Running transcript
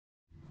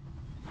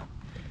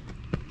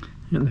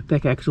and the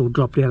back axle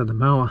dropped out of the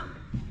mower.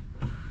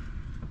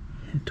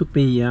 It took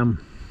me a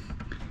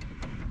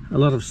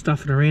lot of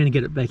stuffing around to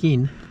get it back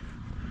in,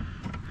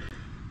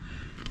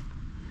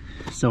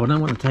 so I don't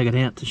want to take it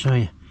out to show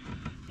you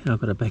how I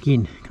got it back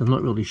in, because I'm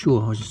not really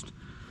sure. I was just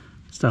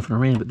stuffing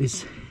around. But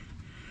this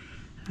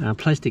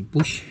plastic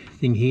bush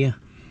thing here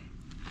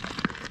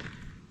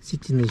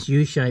sits in this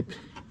U-shaped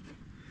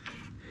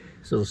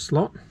sort of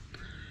slot,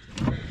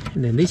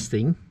 and then this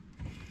thing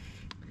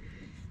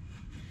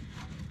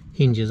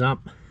hinges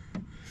up,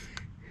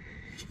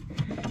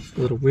 a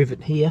little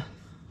rivet here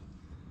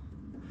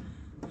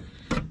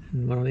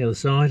and one on the other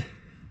side.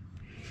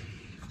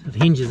 So it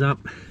hinges up,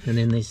 and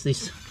then there's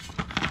this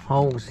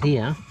holes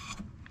here.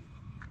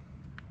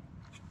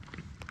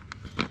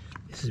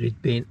 This is a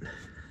bit bent.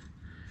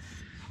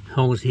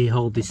 Holes here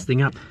hold this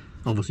thing up,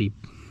 obviously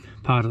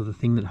part of the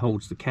thing that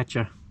holds the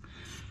catcher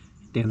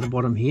down the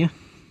bottom here.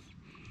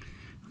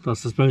 But I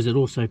suppose it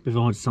also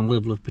provides some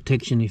level of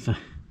protection if a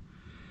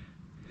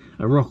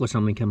rock or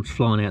something comes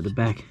flying out the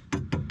back,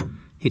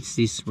 hits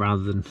this,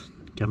 rather than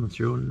coming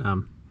through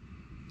and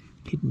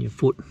hitting your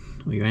foot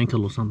or your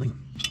ankle or something.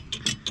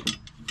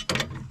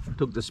 I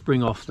took the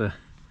spring off the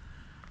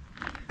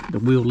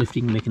wheel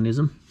lifting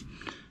mechanism,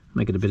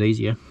 make it a bit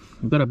easier.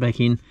 I've got it back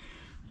in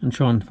and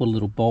try and put a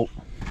little bolt.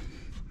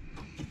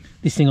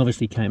 This thing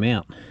obviously came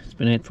out. It's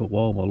been out for a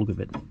while by the look of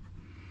it,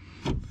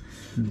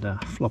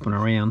 and flopping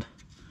around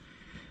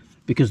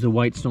because the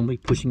weight's normally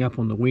pushing up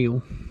on the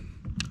wheel.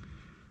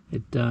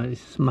 It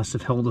must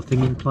have held the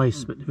thing in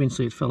place, but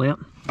eventually it fell out.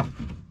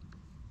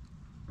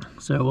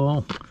 So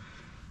I'll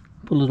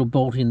put a little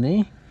bolt in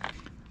there,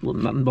 a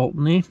little nut and bolt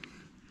in there,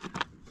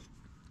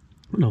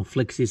 and I'll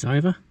flex this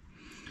over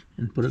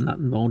and put a nut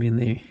and bolt in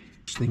there.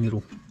 This thing,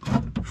 it'll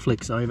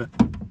flex over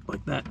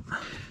like that.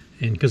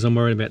 And because I'm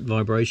worried about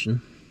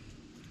vibration,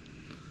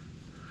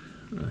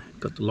 I've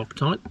got the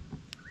Loctite,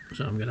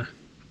 so I'm going to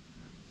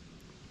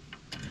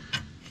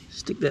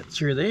stick that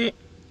through there.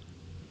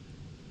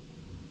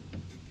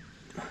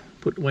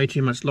 Put way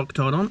too much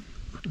Loctite on.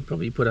 I'll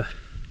probably put a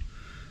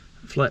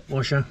flat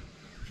washer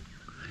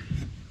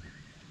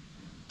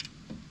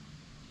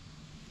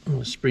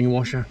or a spring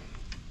washer.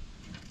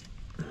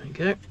 There we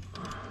go.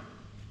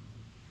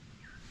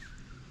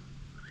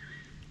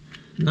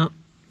 Nut.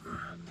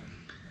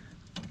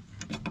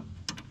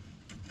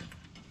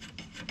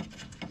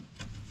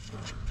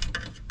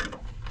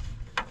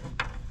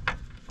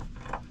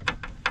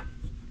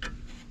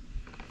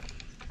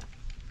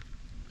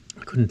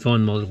 Couldn't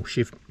find my little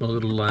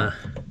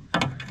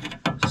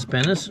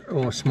spanners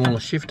or a smaller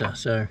shifter,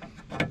 so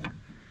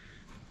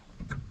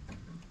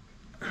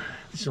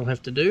this will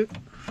have to do.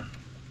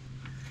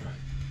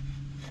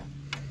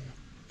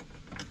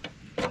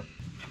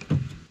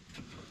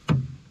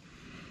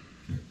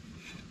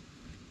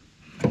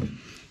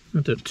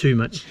 Not do it too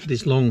much.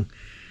 This long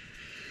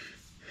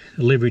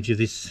leverage of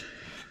this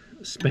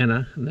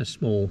spanner and that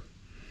small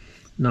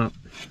nut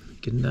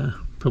can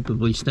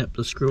probably snap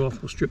the screw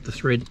off or strip the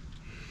thread.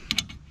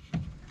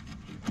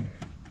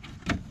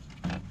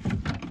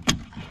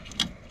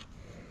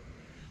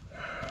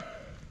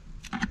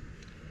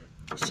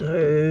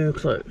 So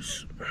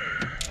close.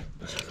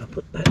 So if I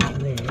put that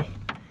in there,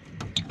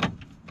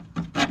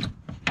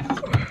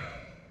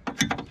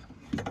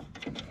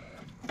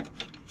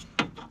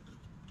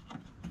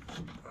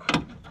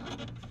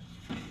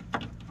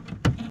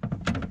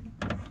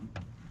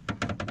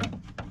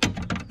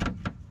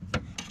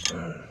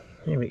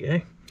 there we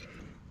go.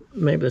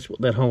 Maybe that's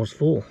what that hole's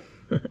for.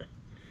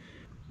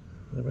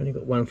 I've only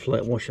got one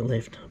flat washer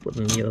left. I'll put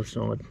it on the other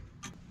side.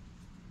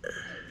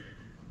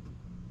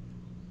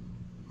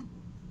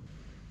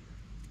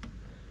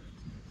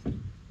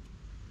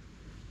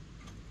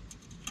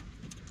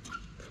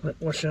 Flat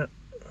washer,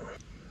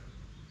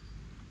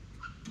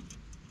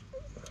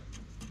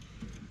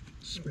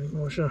 spring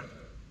washer.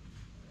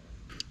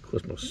 Of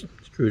course, my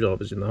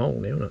screwdriver's in the hole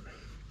now, isn't it?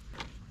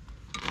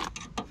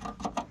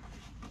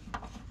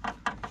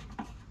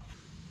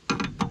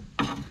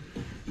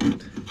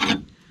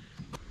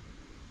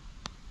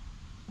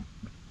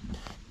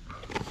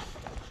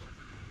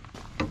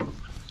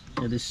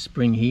 Now this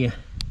spring here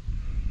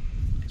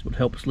is what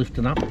helps lift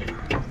it up.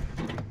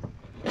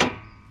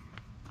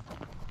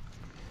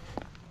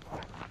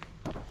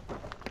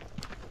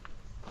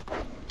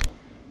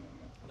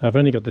 I've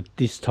only got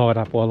this tied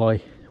up while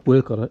I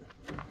work on it.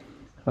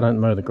 I don't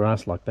mow the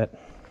grass like that.